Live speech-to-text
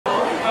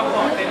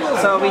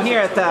So we're here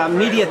at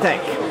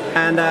MediaTek,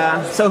 and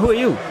so who are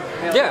you?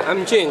 Yeah,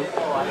 I'm Jin.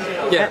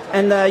 Yeah.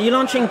 And you're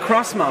launching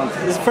CrossMount.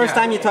 This is the first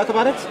time you talk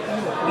about it?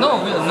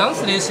 No, we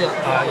announced this in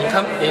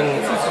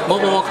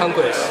Mobile World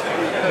Congress.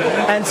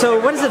 And so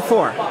what is it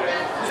for?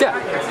 Yeah,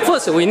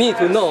 first we need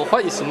to know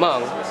what is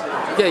mount.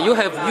 Yeah, you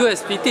have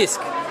USB disk.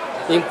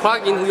 You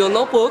plug into your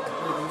notebook,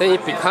 then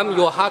it becomes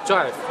your hard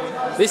drive.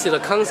 This is the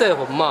concept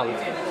of mount.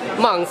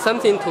 Mount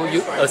something to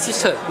your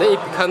assistant, then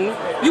it becomes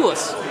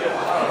yours.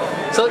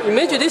 So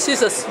imagine this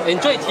is an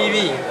Android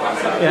TV,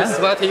 yeah.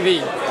 Smart TV.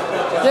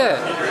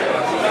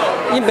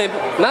 Yeah, it may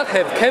not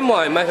have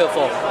camera and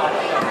microphone.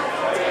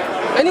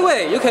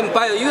 Anyway, you can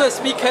buy a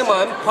USB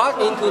camera and plug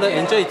into the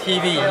Android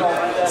TV,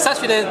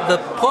 such that the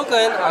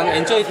program on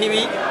Android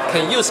TV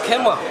can use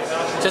camera,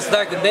 just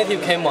like a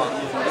native camera.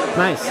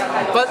 Nice.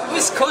 But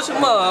with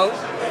CrossMount,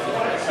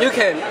 you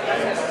can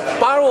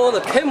borrow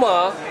the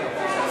camera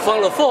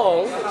from the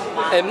phone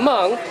and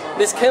mount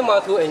this camera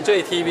to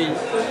Android TV.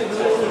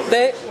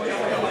 Then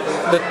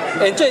the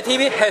Android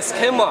TV has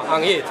camera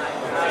on it,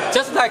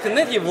 just like a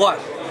native one,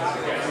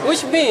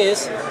 which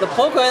means the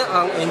program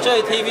on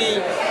Android TV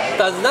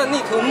does not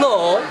need to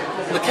know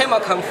the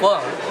camera comes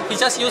from. He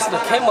just uses the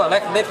camera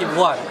like native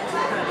one.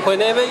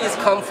 Whenever it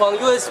comes from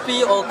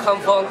USB or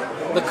comes from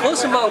the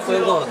CrossMount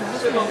framework.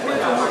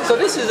 So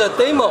this is a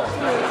demo.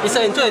 It's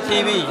an Android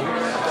TV.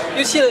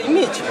 You see the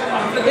image.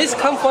 It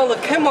comes from the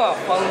camera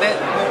from that.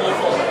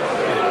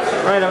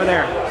 Right over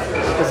there.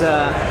 There's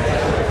a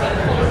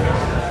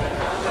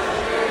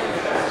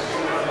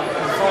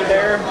phone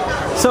there.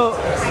 So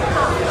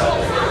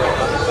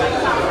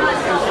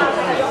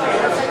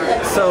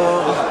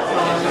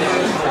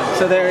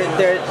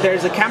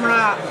there's a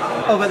camera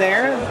over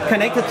there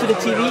connected to the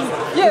TV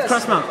with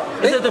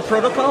CrossMount. Is it the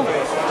protocol?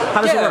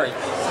 How does it work?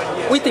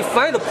 We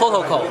define the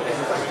protocol.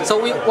 So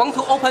we want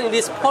to open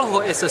this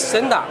protocol as a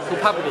standard to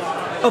public.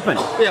 Open?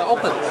 Yeah,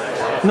 open.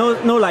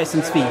 No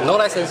license fee? No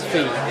license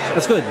fee.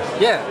 That's good.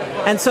 Yeah.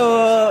 And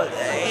so,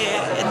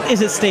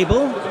 is it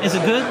stable? Is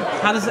it good?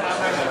 How does it,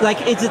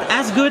 is it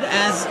as good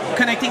as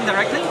connecting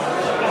directly?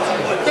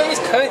 Yeah, it's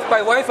connected by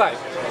Wi-Fi.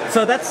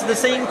 So that's the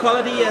same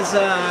quality as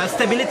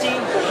stability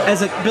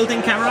as a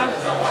built-in camera?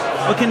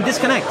 Or can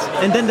disconnect?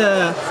 And then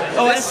the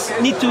OS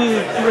need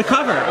to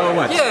recover or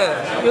what?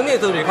 Yeah, you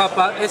need to recover,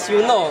 but as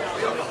you know,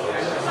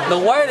 the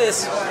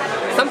wireless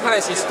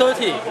sometimes is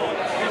dirty.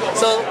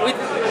 So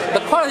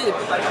the quality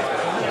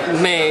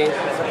may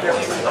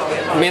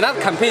not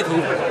compare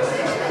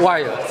to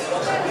wired.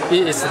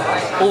 It is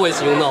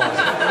always you know.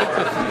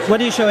 What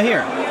do you show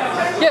here?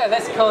 Yeah,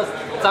 let's call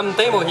some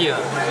demo here.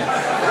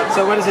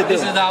 So what does it do?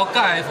 This is our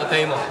guide for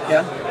demo.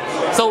 Yeah.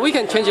 So we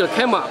can change the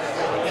camera.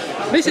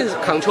 This is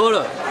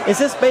controller. Is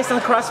this based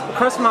on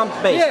CrossMount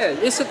based?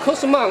 Yeah, it's a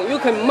CrossMount. You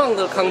can mount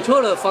the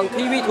controller from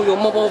TV to your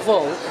mobile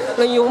phone.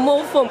 Then your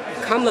mobile phone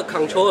becomes the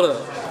controller.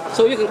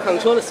 So you can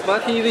control the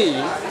smart TV.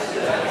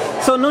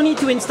 So no need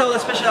to install a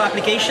special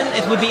application?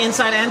 It would be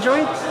inside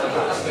Android?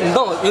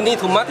 No, you need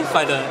to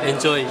modify the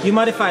Android. You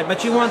modify it,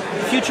 but you want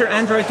future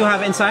Android to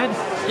have inside?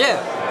 Yeah,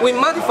 we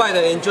modify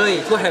the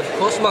Android to have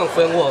CrossMount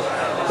framework.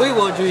 We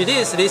will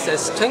release this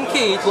as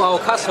turnkey to our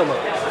customer.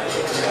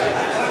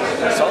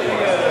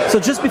 So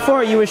just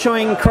before you were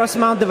showing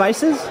CrossMount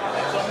devices?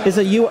 Is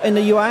it in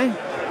the UI?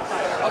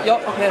 Yeah,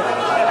 okay.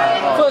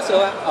 First,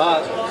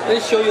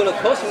 let's show you the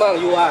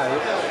CrossMount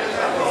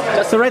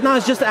UI. So right now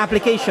it's just an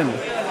application.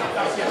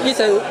 It's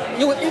an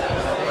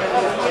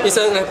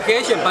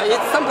application, but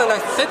it's something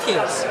like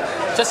settings.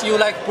 Just you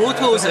like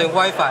Bluetooth and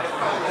Wi-Fi.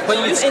 When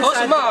you use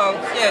CrossMount,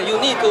 yeah, you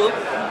need to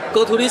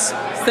go to these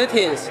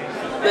settings.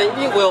 Then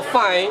it will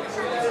find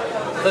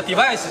the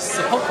devices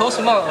support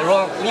CrossMount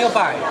around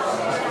nearby.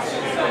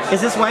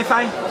 Is this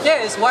Wi-Fi?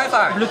 Yeah, it's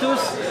Wi-Fi.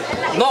 Bluetooth?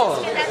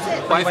 No,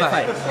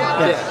 Wi-Fi.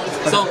 Yeah.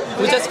 Okay. So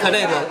we just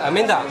connect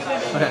Amanda.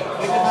 Okay.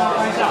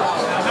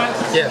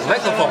 Yeah,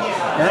 microphone.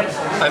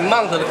 Yeah. I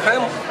mount the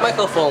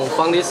microphone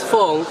from this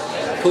phone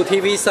to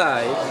TV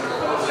side.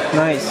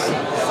 Nice.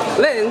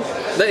 Then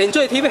the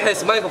Android TV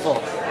has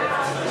microphone.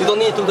 You don't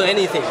need to do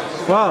anything.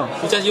 Wow.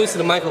 You just use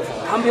the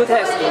microphone.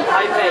 Computers in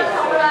Taipei.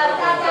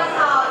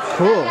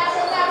 Cool.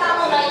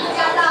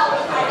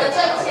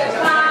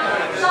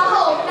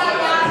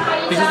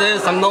 Because there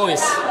is some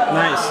noise.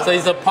 Nice. So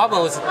it's a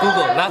problem with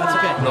Google, not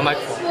no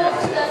microphone.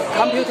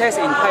 Computers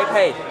in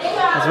Taipei.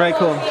 That's very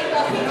cool.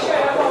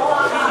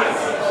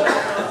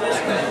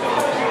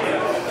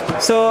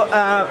 So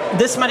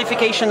this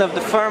modification of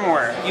the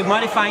firmware, you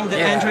modifying the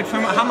Android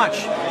firmware, how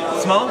much?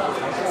 Small?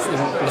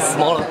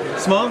 Smaller.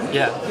 Small?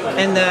 Yeah.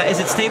 And is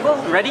it stable?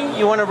 Ready?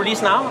 You want to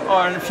release now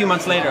or a few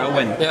months later or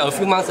when? Yeah, a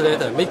few months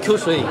later, maybe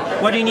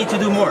Q3. What do you need to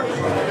do more?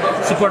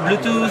 Support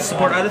Bluetooth,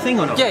 support other thing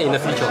or no? Yeah, in the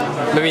future,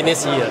 maybe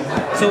next year.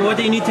 So what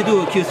do you need to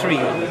do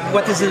Q3?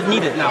 What is it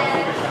needed now?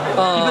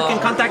 People can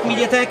contact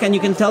MediaTek and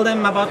you can tell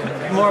them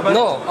more about it?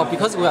 No,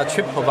 because we are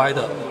chip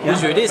provider. We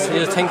release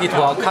this turnkey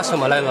to our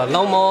customer like a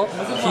normal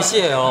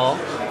PCL.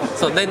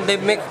 So then they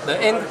make the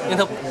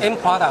end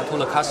product to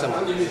the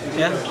customer.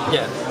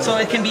 Yeah. So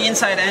it can be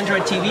inside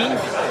Android TV.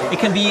 It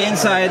can be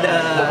inside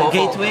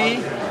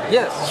gateway.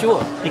 Yes,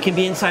 sure. It can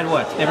be inside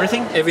what?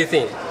 Everything?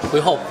 Everything. We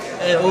hope.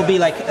 It will be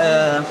like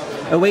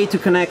a way to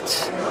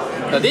connect.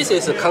 This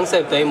is a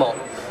concept demo,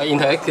 an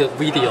interactive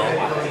video.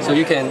 So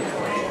you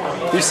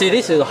see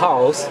this is a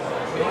house.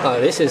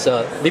 This is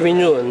a living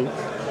room.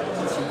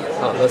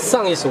 The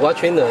son is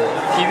watching the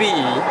TV.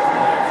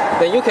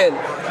 Then you can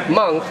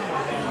mount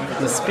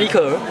the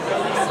speaker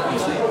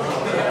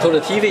to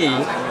the TV.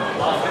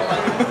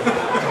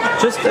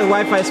 Just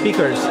Wi-Fi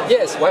speakers.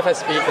 Yes, Wi-Fi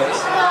speakers.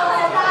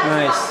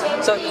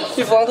 Nice. So if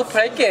you want to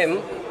play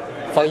game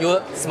from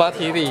your smart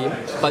TV,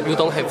 but you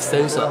don't have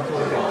sensor,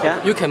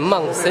 Yeah. you can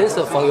mount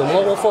sensor from your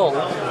mobile phone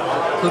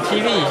to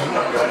TV.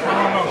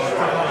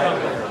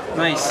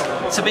 Nice.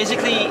 So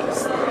basically,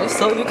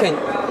 So you can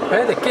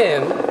play the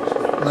game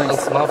on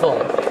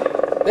smartphone.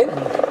 Then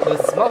the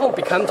smartphone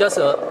becomes just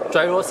a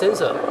gyro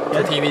sensor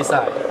to TV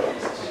side.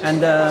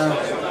 and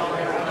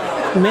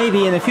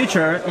maybe in the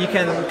future you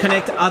can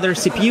connect other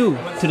CPU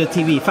to the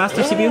TV.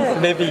 Faster CPU?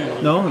 Maybe.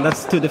 No,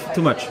 that's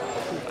too much.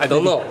 I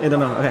don't know. I don't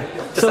know. Okay.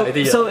 Just an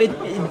idea. So it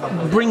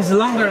brings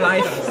longer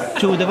life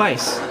to a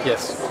device.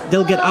 Yes.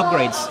 They'll get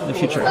upgrades in the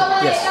future.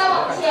 Yes.